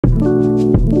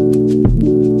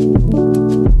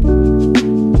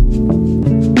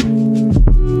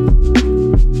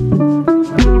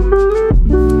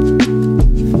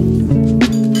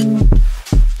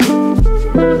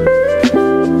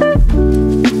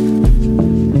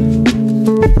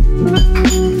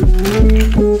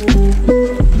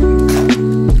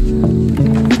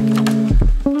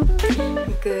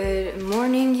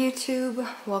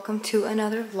to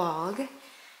another vlog.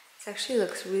 This actually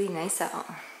looks really nice out.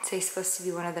 Today's supposed to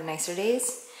be one of the nicer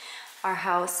days. Our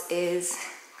house is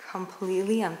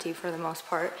completely empty for the most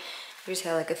part. We just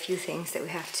have like a few things that we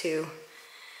have to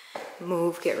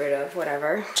move, get rid of,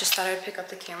 whatever. Just thought I'd pick up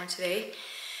the camera today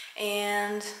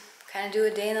and kind of do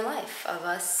a day in the life of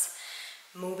us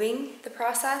moving, the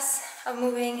process of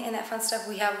moving and that fun stuff.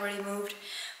 We have already moved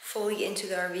fully into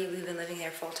the RV. We've been living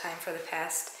there full time for the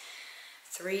past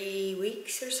 3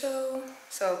 weeks or so.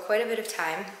 So quite a bit of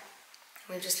time.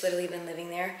 We've just literally been living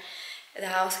there. The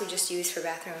house we just use for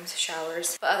bathrooms,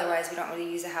 showers, but otherwise we don't really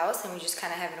use the house, and we just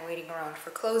kind of have been waiting around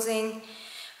for closing.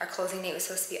 Our closing date was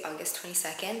supposed to be August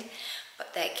 22nd,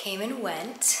 but that came and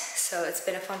went. So it's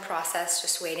been a fun process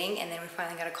just waiting, and then we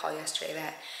finally got a call yesterday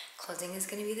that closing is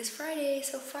gonna be this Friday.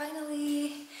 So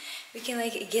finally we can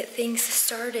like get things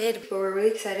started. But we're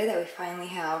really excited that we finally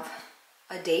have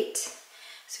a date,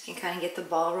 so we can kind of get the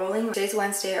ball rolling. Today's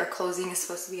Wednesday, our closing is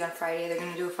supposed to be on Friday. They're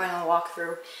gonna do a final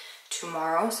walkthrough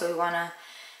tomorrow, so we want to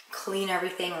clean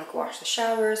everything, like wash the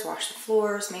showers, wash the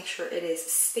floors, make sure it is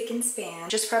spick and span.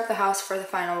 Just prep the house for the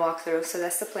final walkthrough, so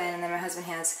that's the plan. And then my husband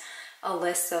has a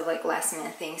list of like last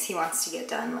minute things he wants to get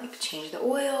done, like change the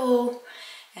oil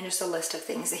and just a list of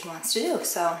things that he wants to do.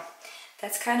 So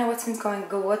that's kind of what's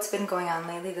been going on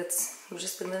lately. We've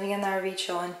just been living in the RV,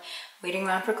 chilling, waiting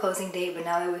around for closing date. But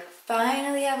now that we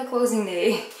finally have a closing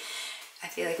day, I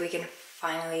feel like we can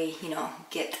finally, you know,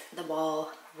 get the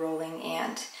ball rolling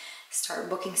and start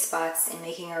booking spots and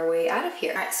making our way out of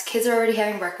here. All right, so kids are already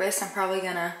having breakfast. I'm probably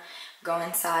gonna go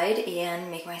inside and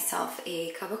make myself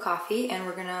a cup of coffee, and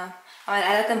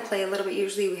I let them play a little bit.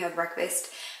 Usually we have breakfast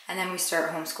and then we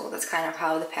start homeschool. That's kind of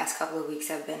how the past couple of weeks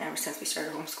have been ever since we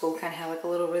started homeschool. Kind of have like a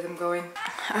little rhythm going.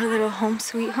 Our little home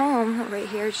sweet home right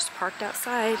here, just parked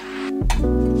outside.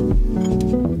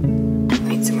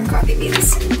 Need some more coffee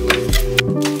beans.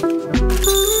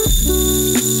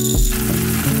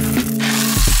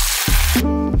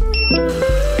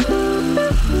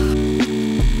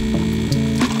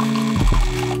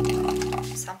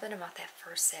 About that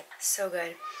first sip, so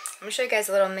good. I'm gonna show you guys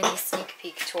a little mini sneak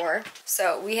peek tour.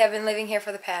 So we have been living here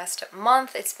for the past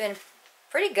month. It's been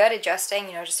pretty good adjusting,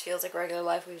 you know, just feels like regular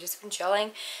life. We've just been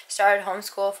chilling, started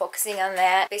homeschool, focusing on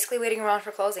that, basically waiting around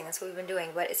for closing. That's what we've been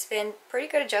doing, but it's been pretty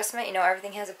good adjustment. You know,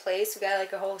 everything has a place. We got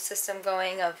like a whole system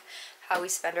going of how we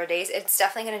spend our days. It's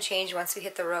definitely going to change once we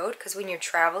hit the road, because when you're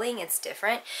traveling, it's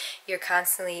different. You're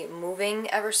constantly moving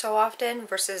ever so often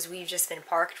versus we've just been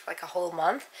parked for like a whole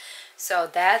month. So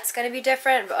that's going to be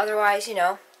different, but otherwise, you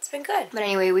know, it's been good. But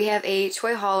anyway, we have a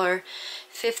toy hauler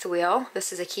fifth wheel.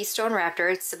 This is a Keystone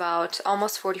Raptor. It's about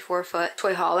almost 44-foot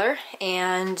toy hauler,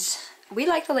 and we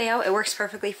like the layout. It works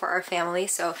perfectly for our family.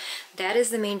 So that is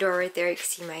the main door right there. You can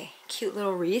see my cute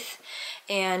little wreath.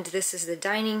 And this is the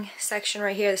dining section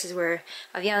right here. This is where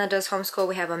Aviana does homeschool.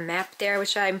 We have a map there,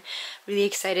 which I'm really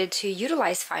excited to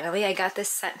utilize finally. I got this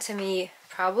sent to me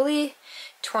probably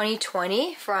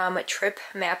 2020 from Trip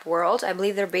Map World. I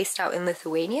believe they're based out in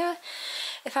Lithuania,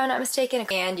 if I'm not mistaken.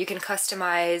 And you can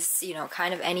customize, you know,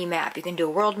 kind of any map. You can do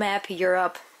a world map,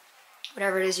 Europe,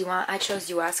 whatever it is you want. I chose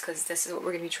US because this is what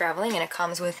we're going to be traveling, and it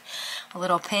comes with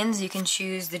little pins. You can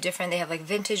choose the different, they have like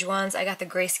vintage ones. I got the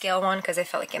grayscale one because I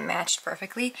felt like it matched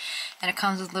perfectly, and it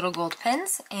comes with little gold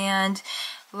pins. And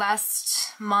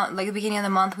last month, like the beginning of the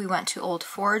month, we went to Old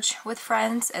Forge with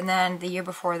friends, and then the year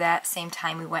before that, same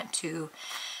time, we went to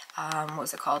what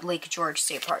was it called? Lake George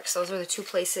State Park. So those are the two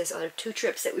places, other two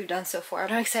trips that we've done so far.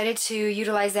 I'm excited to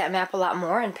utilize that map a lot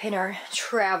more and pin our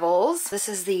travels. This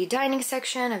is the dining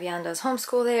section. Aviana does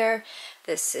homeschool there.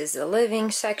 This is the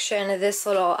living section. This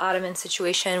little ottoman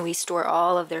situation we store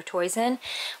all of their toys in,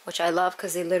 which I love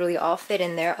because they literally all fit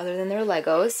in there other than their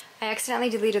Legos. I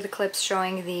accidentally deleted the clips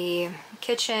showing the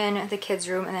kitchen, the kids'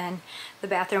 room, and then the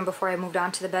bathroom before I moved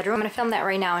on to the bedroom. I'm going to film that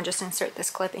right now and just insert this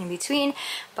clip in between.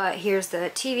 But here's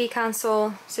the TV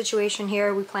console situation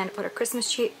here. We plan to put a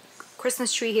Christmas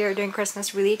tree here during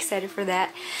Christmas. Really excited for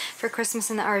that, for Christmas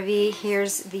in the RV.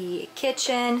 Here's the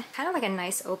kitchen, kind of like a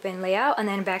nice open layout, and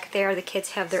then back there the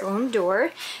kids have their own door,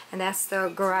 and that's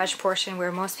the garage portion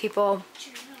where most people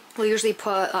will usually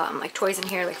put like toys in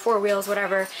here, like 4 wheels,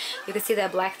 whatever. You can see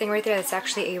that black thing right there. That's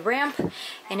actually a ramp,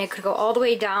 and it could go all the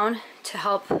way down to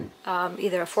help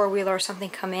either a 4-wheeler or something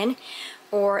come in,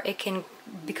 or it can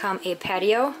become a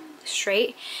patio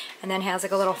straight, and then has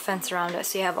like a little fence around it,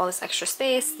 so you have all this extra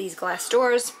space, these glass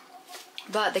doors.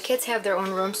 But the kids have their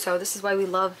own room, so this is why we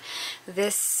love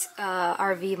this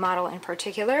RV model in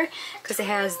particular, because it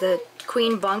has the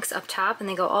queen bunks up top, and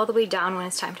they go all the way down when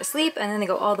it's time to sleep, and then they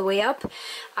go all the way up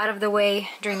out of the way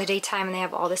during the daytime, and they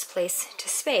have all this place to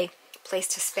place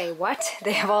to stay. What?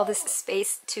 They have all this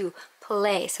space to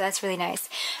play, so that's really nice.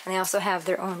 And they also have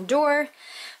their own door,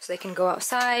 so they can go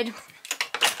outside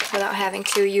without having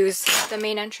to use the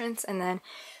main entrance. And then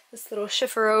this little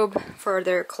chifforobe for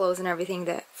their clothes and everything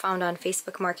that found on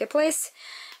Facebook Marketplace.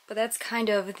 But that's kind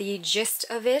of the gist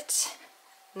of it.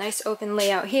 Nice open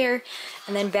layout here.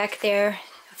 And then back there,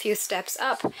 a few steps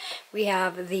up, we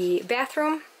have the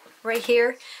bathroom right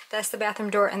here. That's the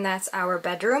bathroom door, and that's our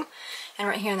bedroom. And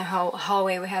right here in the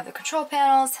hallway we have the control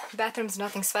panels. Bathroom's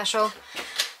nothing special,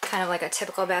 kind of like a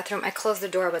typical bathroom. I closed the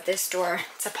door, but this door,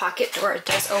 it's a pocket door. It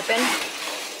does open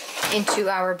into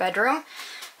our bedroom.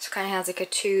 So it kind of has like a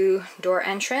 2-door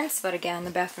entrance, but again,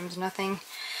 the bathroom's nothing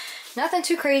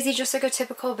too crazy, just like a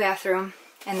typical bathroom.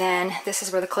 And then this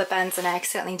is where the clip ends, and I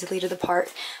accidentally deleted the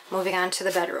part. Moving on to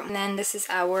the bedroom. And then this is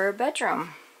our bedroom.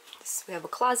 We have a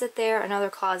closet there,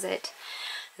 another closet,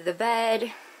 the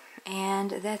bed, and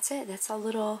that's it. That's a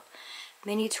little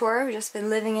mini tour. We've just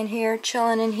been living in here,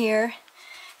 chilling in here,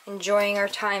 enjoying our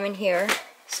time in here.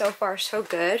 So far, so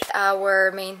good.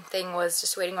 Our main thing was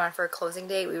just waiting around for a closing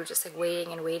date. We were just like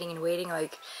waiting and waiting and waiting,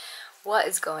 like, what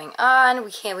is going on?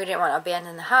 We didn't want to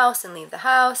abandon the house and leave the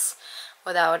house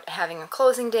without having a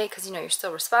closing date, because you know you're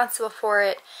still responsible for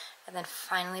it. And then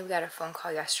finally we got a phone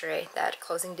call yesterday that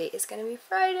closing date is going to be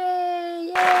Friday.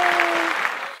 Yay!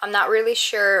 I'm not really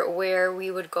sure where we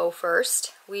would go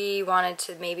first. We wanted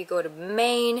to maybe go to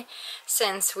Maine,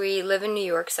 since we live in New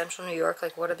York, central New York.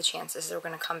 Like, what are the chances that we're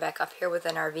going to come back up here with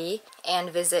an RV and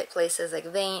visit places like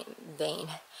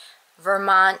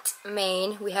Vermont,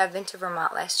 Maine. We have been to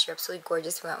Vermont last year. Absolutely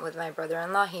gorgeous. We went with my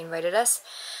brother-in-law. He invited us.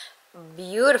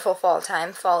 Beautiful fall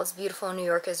time. Fall is beautiful in New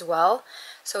York as well.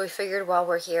 So we figured while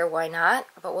we're here, why not?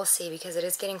 But we'll see, because it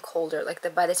is getting colder.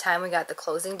 Like, by the time we got the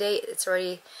closing date, it's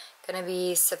already going to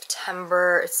be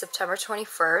September. It's September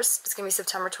 21st. It's going to be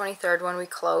September 23rd when we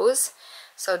close.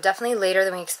 So definitely later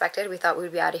than we expected. We thought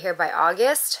we'd be out of here by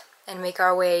August and make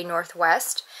our way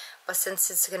northwest. But since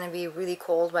it's going to be really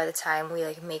cold by the time we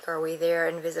like make our way there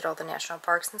and visit all the national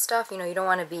parks and stuff, you know, you don't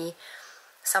want to be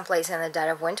someplace in the dead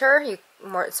of winter.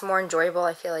 It's more enjoyable,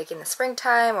 I feel like, in the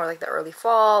springtime or like the early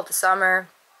fall, the summer.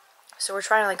 So we're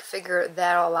trying to like figure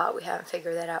that all out. We haven't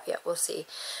figured that out yet. We'll see,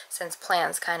 since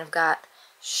plans kind of got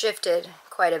shifted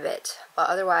quite a bit. But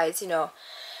otherwise, you know,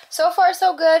 so far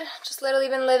so good. Just literally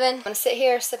been living. I'm gonna sit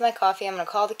here, sip my coffee. I'm gonna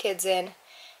call the kids in,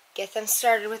 get them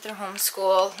started with their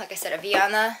homeschool. Like I said,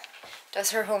 Aviana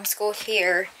does her homeschool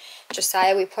here.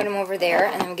 Josiah, we put him over there,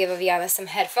 and then we give Aviana some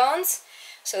headphones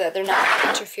so that they're not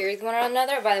interfering with one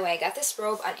another. By the way, I got this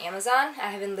robe on Amazon.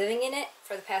 I have been living in it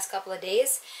for the past couple of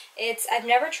days. I've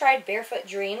never tried Barefoot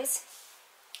Dreams,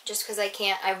 just because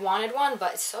I've wanted one,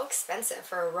 but it's so expensive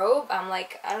for a robe. I'm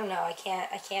like, I don't know, I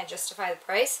can't justify the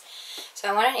price. So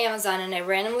I went on Amazon and I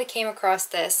randomly came across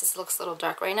this. This looks a little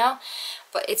dark right now,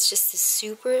 but it's just this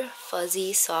super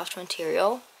fuzzy, soft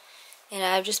material. And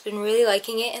I've just been really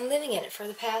liking it and living in it for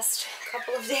the past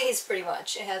couple of days, pretty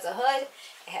much. It has a hood,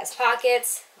 it has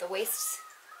pockets, the waist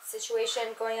situation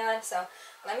going on. So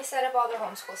let me set up all their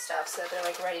homeschool stuff so that they're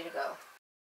like ready to go.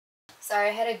 Sorry,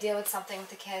 I had to deal with something with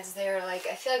the kids. They're like,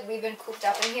 I feel like we've been cooped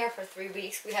up in here for 3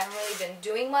 weeks. We haven't really been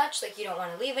doing much. Like, you don't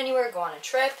want to leave anywhere, go on a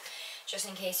trip, just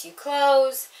in case you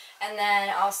close. And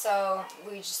then also,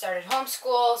 we just started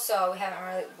homeschool, so we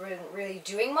haven't really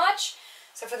doing much.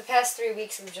 So for the past 3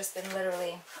 weeks, we've just been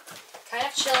literally kind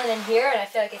of chilling in here, and I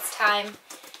feel like it's time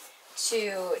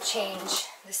to change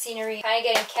the scenery. Kind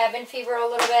of getting cabin fever a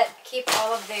little bit. Keep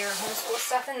all of their homeschool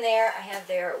stuff in there. I have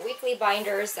their weekly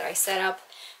binders that I set up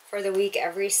for the week.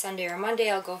 Every Sunday or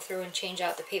Monday, I'll go through and change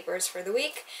out the papers for the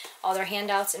week, all their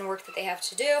handouts and work that they have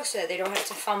to do, so that they don't have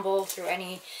to fumble through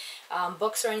any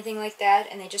books or anything like that,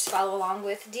 and they just follow along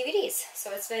with DVDs.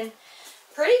 So it's been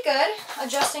pretty good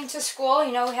adjusting to school.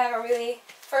 You know, we haven't really,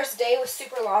 first day was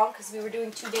super long because we were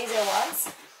doing 2 days at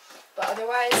once, but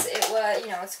otherwise it was, you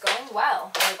know, it's going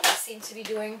well. Like, we seem to be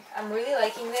doing, I'm really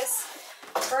liking this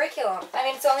curriculum. I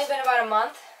mean, it's only been about a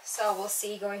month, so we'll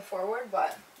see going forward,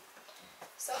 but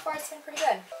so far it's been pretty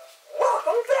good.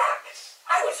 Welcome back.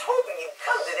 I was hoping you'd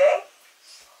come today.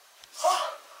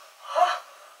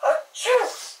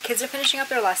 Kids are finishing up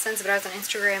their lessons, but I was on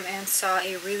Instagram and saw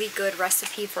a really good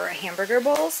recipe for hamburger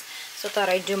bowls, so I thought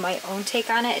I'd do my own take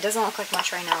on it. It doesn't look like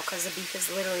much right now because the beef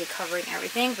is literally covering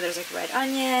everything, but there's like red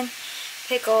onion,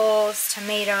 pickles,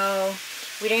 tomato.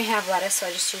 We didn't have lettuce, so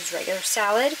I just used regular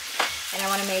salad. And I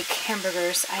want to make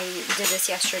hamburgers. I did this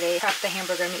yesterday, prepped the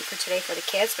hamburger meat for today for the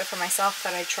kids, but for myself,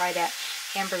 thought I'd try that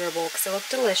hamburger bowl because it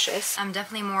looked delicious. I'm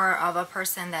definitely more of a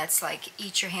person that's like,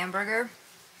 eat your hamburger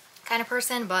kind of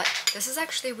person, but this is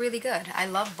actually really good. I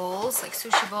love bowls, like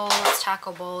sushi bowls,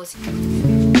 taco bowls.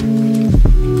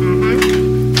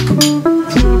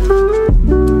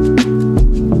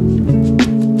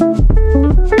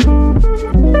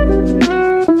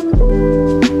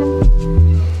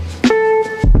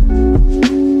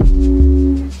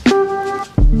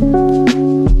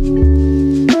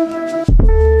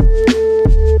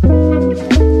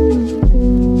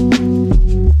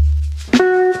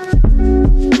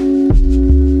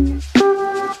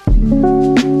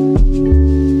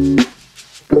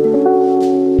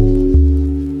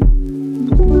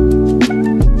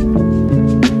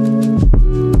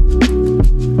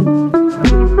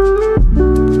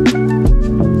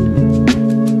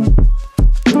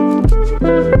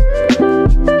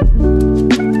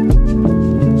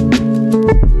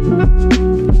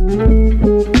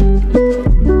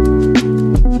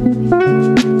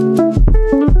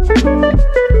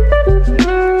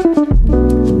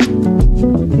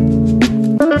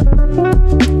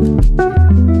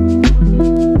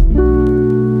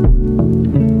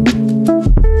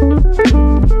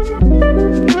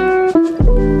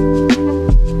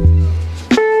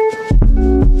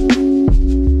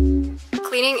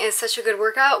 such a good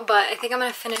workout, but I think I'm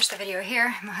gonna finish the video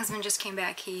here. My husband just came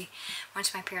back. He went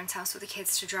to my parents' house with the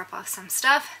kids to drop off some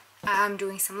stuff. I'm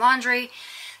doing some laundry.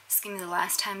 This is gonna be the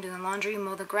last time doing laundry.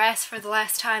 Mow the grass for the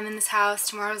last time in this house.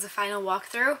 Tomorrow's the final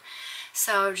walkthrough.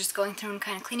 So just going through and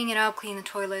kind of cleaning it up, cleaning the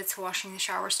toilets, washing the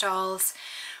shower stalls,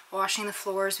 washing the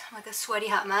floors. Like a sweaty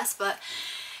hot mess, but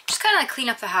just kind of like clean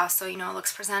up the house so, you know, it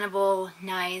looks presentable,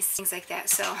 nice, things like that.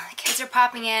 So the kids are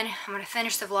popping in. I'm gonna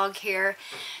finish the vlog here.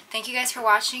 Thank you guys for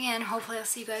watching, and hopefully I'll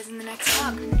see you guys in the next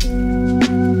vlog.